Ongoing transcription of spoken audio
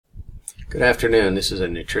Good afternoon. This is a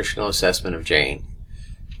nutritional assessment of Jane.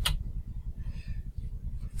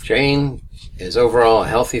 Jane is overall a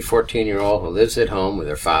healthy 14-year-old who lives at home with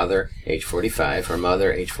her father, age 45, her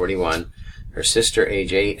mother, age 41, her sister,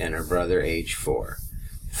 age 8, and her brother, age 4.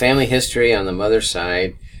 Family history on the mother's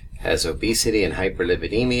side has obesity and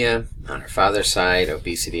hyperlipidemia. On her father's side,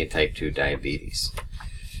 obesity and type 2 diabetes.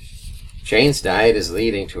 Jane's diet is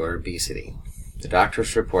leading to her obesity. The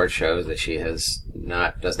doctor's report shows that she does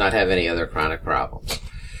not have any other chronic problems.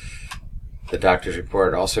 The doctor's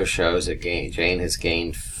report also shows that Jane has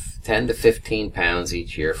gained 10 to 15 pounds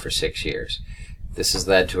each year for 6 years. This has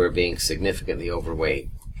led to her being significantly overweight.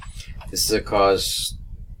 This is a cause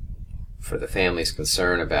for the family's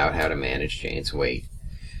concern about how to manage Jane's weight.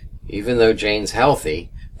 Even though Jane's healthy,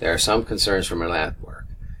 there are some concerns from her lab work.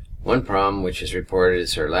 One problem which is reported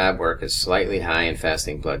is her lab work is slightly high in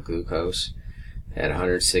fasting blood glucose at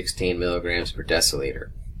 116 milligrams per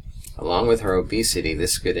deciliter. Along with her obesity,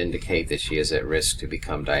 this could indicate that she is at risk to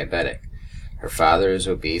become diabetic. Her father is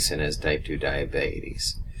obese and has type 2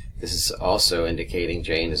 diabetes. This is also indicating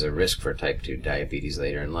Jane is at risk for type 2 diabetes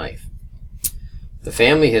later in life. The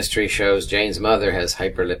family history shows Jane's mother has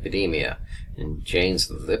hyperlipidemia, and Jane's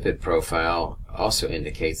lipid profile also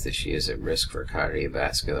indicates that she is at risk for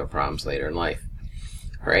cardiovascular problems later in life.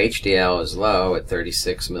 Her HDL is low at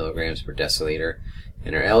 36 milligrams per deciliter,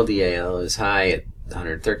 and her LDL is high at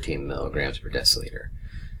 113 milligrams per deciliter.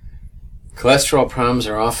 Cholesterol problems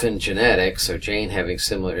are often genetic, so Jane having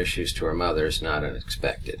similar issues to her mother is not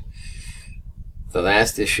unexpected. The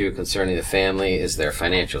last issue concerning the family is their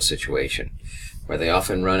financial situation, where they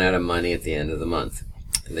often run out of money at the end of the month.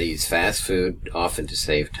 They use fast food often to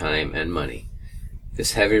save time and money.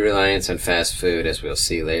 This heavy reliance on fast food, as we'll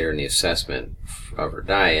see later in the assessment of her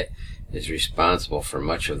diet, is responsible for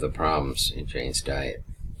much of the problems in Jane's diet.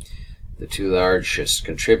 The two largest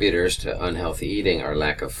contributors to unhealthy eating are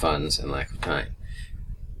lack of funds and lack of time.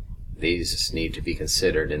 These need to be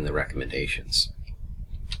considered in the recommendations.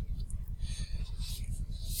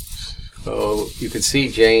 So you can see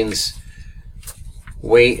Jane's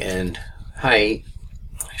weight and height.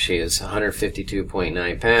 She is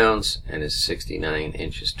 152.9 pounds and is 69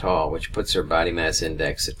 inches tall, which puts her body mass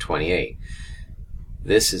index at 28.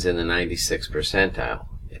 This is in the 96th percentile.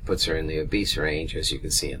 It puts her in the obese range, as you can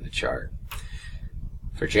see in the chart.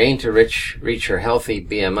 For Jane to reach her healthy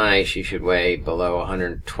BMI, she should weigh below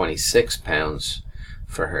 126 pounds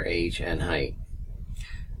for her age and height.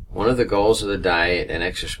 One of the goals of the diet and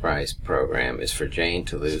exercise program is for Jane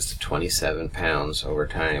to lose the 27 pounds over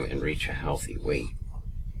time and reach a healthy weight.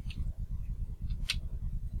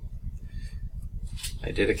 I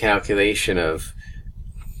did a calculation of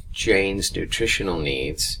Jane's nutritional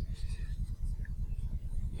needs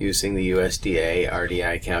using the USDA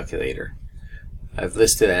RDI calculator. I've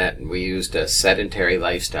listed that, and we used a sedentary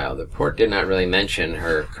lifestyle. The report did not really mention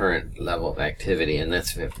her current level of activity, and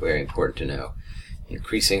that's very important to know.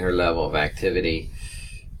 Increasing her level of activity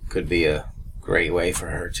could be a great way for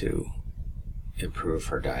her to improve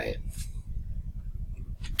her diet.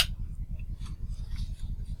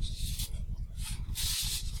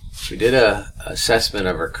 We did an assessment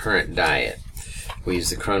of her current diet. We used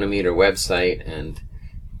the Chronometer website and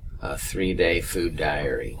a 3-day food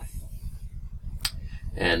diary.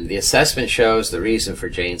 And the assessment shows the reason for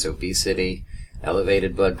Jane's obesity,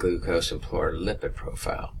 elevated blood glucose, and poor lipid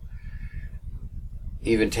profile.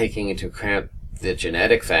 Even taking into account the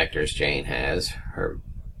genetic factors Jane has, her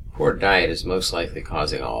poor diet is most likely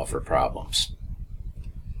causing all of her problems.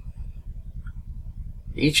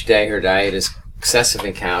 Each day her diet is excessive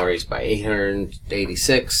in calories by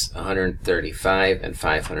 886, 135, and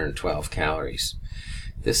 512 calories.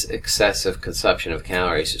 This excessive consumption of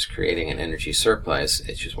calories is creating an energy surplus,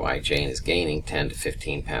 which is why Jane is gaining 10 to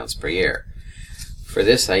 15 pounds per year. For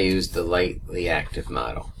this, I used the lightly active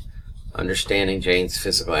model. Understanding Jane's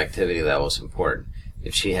physical activity level is important.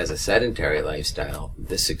 If she has a sedentary lifestyle,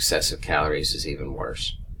 this excessive calories is even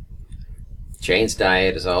worse. Jane's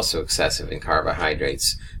diet is also excessive in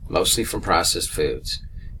carbohydrates, mostly from processed foods.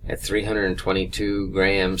 At 322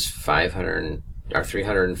 grams,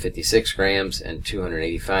 356 grams, and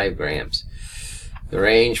 285 grams. The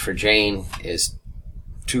range for Jane is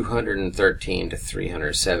 213 to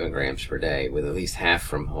 307 grams per day, with at least half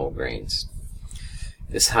from whole grains.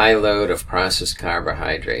 This high load of processed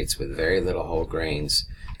carbohydrates with very little whole grains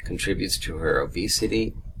contributes to her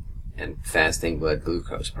obesity and fasting blood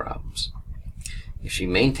glucose problems. If she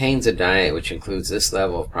maintains a diet which includes this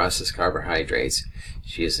level of processed carbohydrates,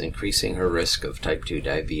 she is increasing her risk of type 2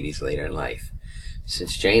 diabetes later in life.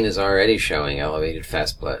 Since Jane is already showing elevated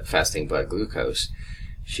fasting blood glucose,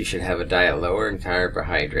 she should have a diet lower in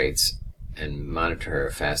carbohydrates and monitor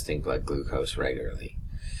her fasting blood glucose regularly.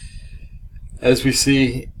 As we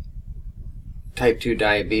see type 2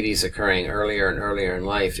 diabetes occurring earlier and earlier in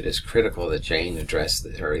life, it is critical that Jane address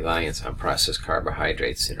her reliance on processed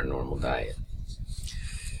carbohydrates in her normal diet.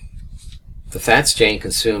 The fats Jane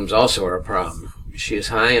consumes also are a problem. She is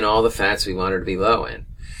high in all the fats we want her to be low in.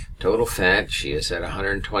 Total fat, she is at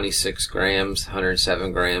 126 grams,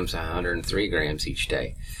 107 grams, 103 grams each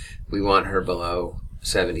day. We want her below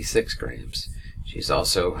 76 grams. She's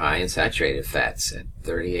also high in saturated fats at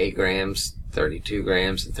 38 grams, 32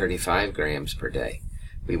 grams, and 35 grams per day.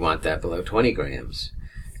 We want that below 20 grams.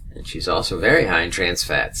 And she's also very high in trans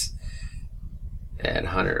fats at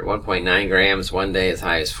 1.9 grams one day, as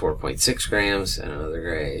high as 4.6 grams, and another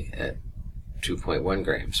day at 2.1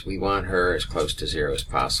 grams. We want her as close to zero as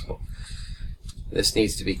possible. This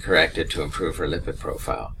needs to be corrected to improve her lipid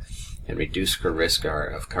profile and reduce her risk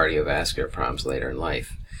of cardiovascular problems later in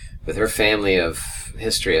life. With her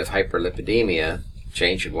history of hyperlipidemia,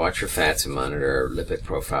 Jane should watch her fats and monitor her lipid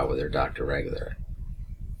profile with her doctor regularly.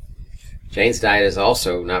 Jane's diet is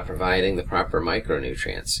also not providing the proper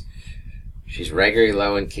micronutrients. She's regularly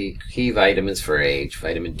low in key vitamins for age,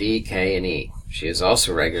 vitamin D, K, and E. She is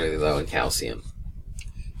also regularly low in calcium.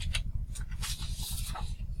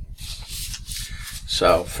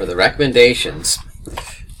 So, for the recommendations,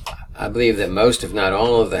 I believe that most, if not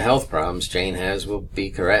all, of the health problems Jane has will be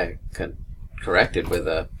corrected with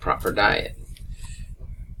a proper diet.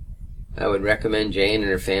 I would recommend Jane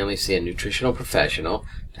and her family see a nutritional professional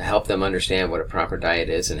to help them understand what a proper diet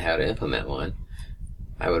is and how to implement one.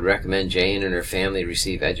 I would recommend Jane and her family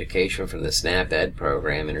receive education from the SNAP Ed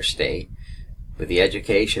program in her state. With the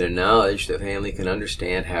education and knowledge, the family can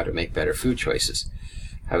understand how to make better food choices.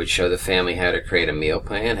 I would show the family how to create a meal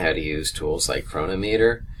plan, how to use tools like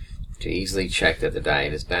Chronometer to easily check that the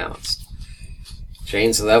diet is balanced.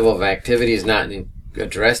 Jane's level of activity is not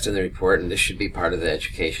addressed in the report, and this should be part of the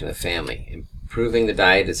education of the family. Improving the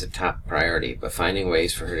diet is a top priority, but finding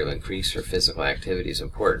ways for her to increase her physical activity is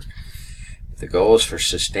important. The goal is for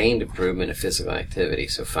sustained improvement of physical activity,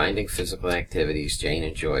 so finding physical activities Jane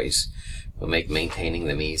enjoys will make maintaining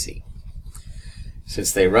them easy.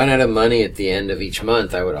 Since they run out of money at the end of each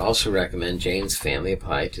month, I would also recommend Jane's family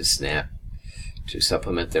apply to SNAP to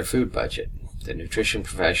supplement their food budget. The nutrition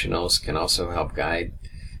professionals can also help guide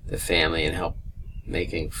the family and help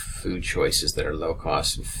making food choices that are low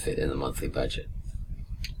cost and fit in the monthly budget.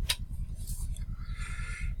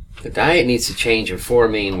 The diet needs to change in 4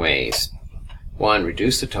 main ways. 1.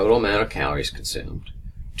 Reduce the total amount of calories consumed.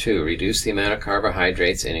 2. Reduce the amount of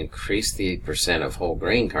carbohydrates and increase the percent of whole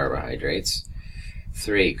grain carbohydrates.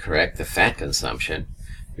 3. Correct the fat consumption.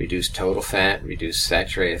 Reduce total fat, reduce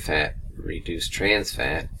saturated fat, reduce trans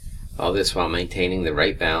fat. All this while maintaining the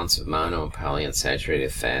right balance of mono and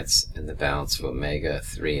polyunsaturated fats and the balance of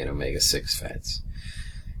omega-3 and omega-6 fats.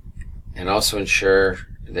 And also ensure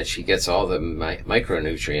that she gets all the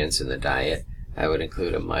micronutrients in the diet. I would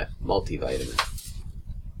include a multivitamin.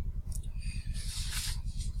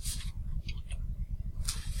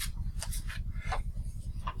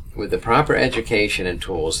 With the proper education and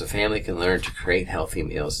tools, the family can learn to create healthy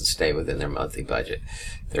meals and stay within their monthly budget.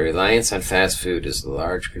 The reliance on fast food is a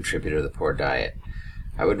large contributor to the poor diet.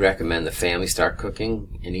 I would recommend the family start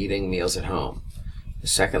cooking and eating meals at home. The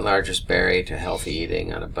second largest barrier to healthy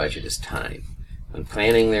eating on a budget is time. When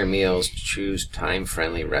planning their meals, choose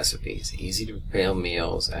time-friendly recipes. Easy-to-prepare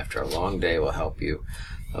meals after a long day will help you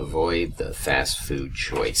avoid the fast food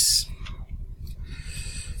choice.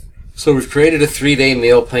 So we've created a 3-day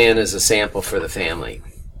meal plan as a sample for the family.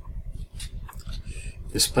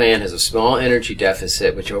 This plan has a small energy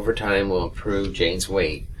deficit, which over time will improve Jane's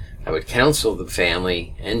weight. I would counsel the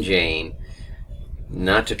family and Jane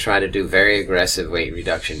not to try to do very aggressive weight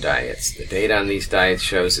reduction diets. The data on these diets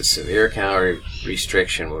shows that severe calorie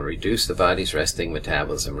restriction will reduce the body's resting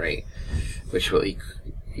metabolism rate, which will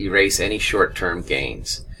erase any short-term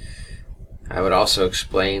gains. I would also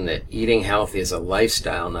explain that eating healthy is a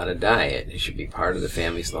lifestyle, not a diet. It should be part of the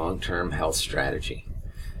family's long-term health strategy.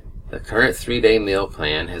 The current 3-day meal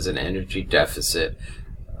plan has an energy deficit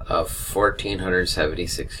of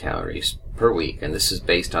 1,476 calories per week, and this is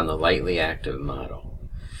based on the lightly active model.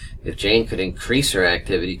 If Jane could increase her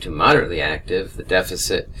activity to moderately active, the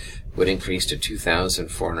deficit would increase to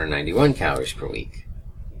 2,491 calories per week.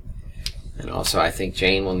 And also, I think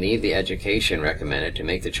Jane will need the education recommended to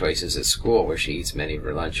make the choices at school where she eats many of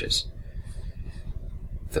her lunches.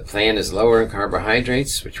 The plan is lower in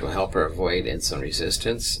carbohydrates, which will help her avoid insulin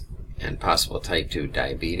resistance and possible type 2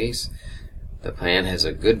 diabetes. The plan has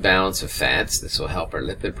a good balance of fats. This will help her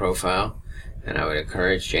lipid profile. and I would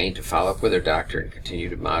encourage Jane to follow up with her doctor and continue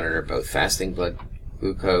to monitor both fasting blood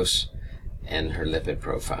glucose and her lipid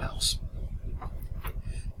profiles.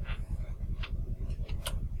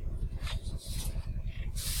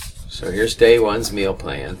 So here's day 1's meal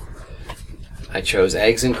plan. I chose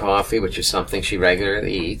eggs and coffee, which is something she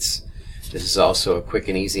regularly eats. This is also a quick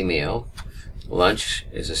and easy meal. Lunch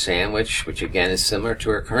is a sandwich, which again is similar to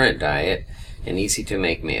her current diet, an easy to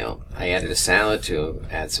make meal. I added a salad to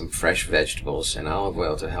add some fresh vegetables and olive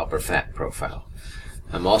oil to help her fat profile.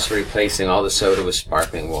 I'm also replacing all the soda with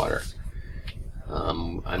sparkling water.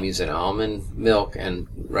 I'm using almond milk and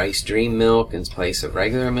rice dream milk in place of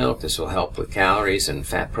regular milk. This will help with calories and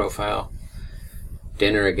fat profile.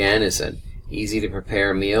 Dinner again is an easy to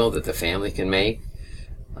prepare meal that the family can make.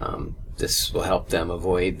 This will help them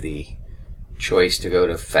avoid the choice to go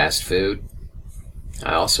to fast food.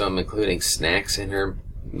 I also am including snacks in her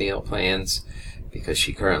meal plans because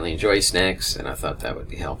she currently enjoys snacks, and I thought that would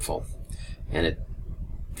be helpful. And at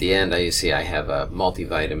the end, you see I have a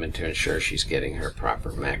multivitamin to ensure she's getting her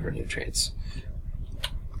proper macronutrients.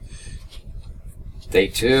 Day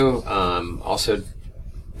 2, also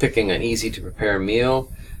picking an easy to prepare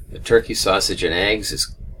meal. The turkey sausage and eggs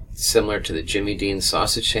is similar to the Jimmy Dean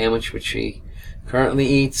sausage sandwich, which she currently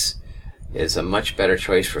eats. It is a much better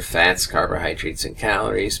choice for fats, carbohydrates, and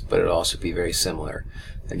calories, but it'll also be very similar.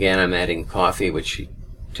 Again, I'm adding coffee, which she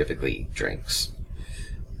typically drinks.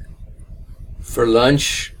 For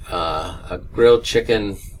lunch, a grilled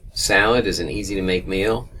chicken salad is an easy to make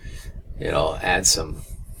meal. It'll add some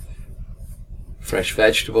fresh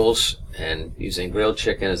vegetables, and using grilled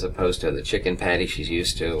chicken as opposed to the chicken patty she's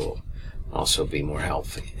used to will also be more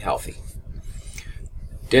healthy.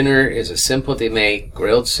 Dinner is a simple to make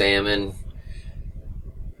grilled salmon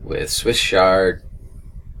with Swiss chard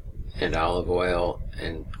and olive oil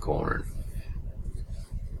and corn.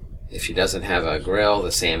 If she doesn't have a grill,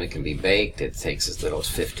 the salmon can be baked. It takes as little as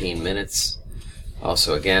 15 minutes.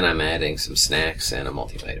 Also, again, I'm adding some snacks and a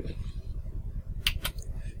multivitamin.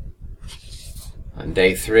 On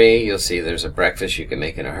day 3, you'll see there's a breakfast you can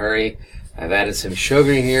make in a hurry. I've added some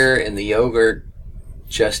sugar here in the yogurt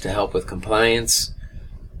just to help with compliance.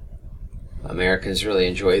 Americans really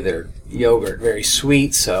enjoy their yogurt very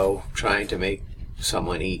sweet, so trying to make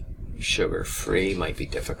someone eat sugar-free might be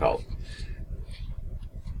difficult.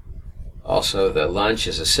 Also, the lunch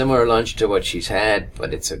is a similar lunch to what she's had,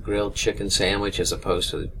 but it's a grilled chicken sandwich as opposed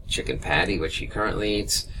to the chicken patty, which she currently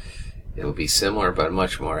eats. It will be similar, but a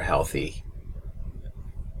much more healthy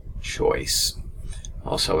choice.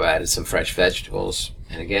 Also added some fresh vegetables.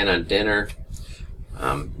 And again, on dinner,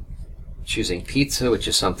 choosing pizza, which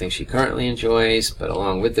is something she currently enjoys, but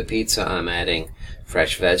along with the pizza, I'm adding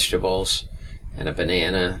fresh vegetables and a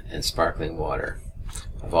banana and sparkling water.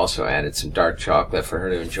 I've also added some dark chocolate for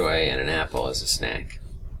her to enjoy and an apple as a snack.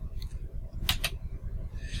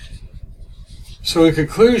 So in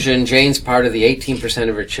conclusion, Jane's part of the 18%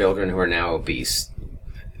 of her children who are now obese.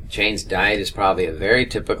 Jane's diet is probably a very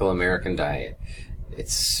typical American diet.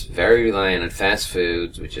 It's very reliant on fast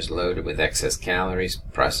foods, which is loaded with excess calories,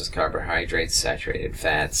 processed carbohydrates, saturated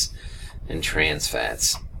fats, and trans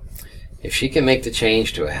fats. If she can make the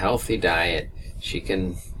change to a healthy diet, she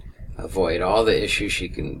can avoid all the issues she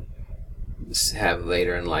can have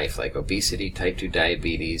later in life, like obesity, type 2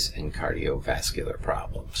 diabetes, and cardiovascular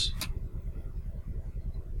problems.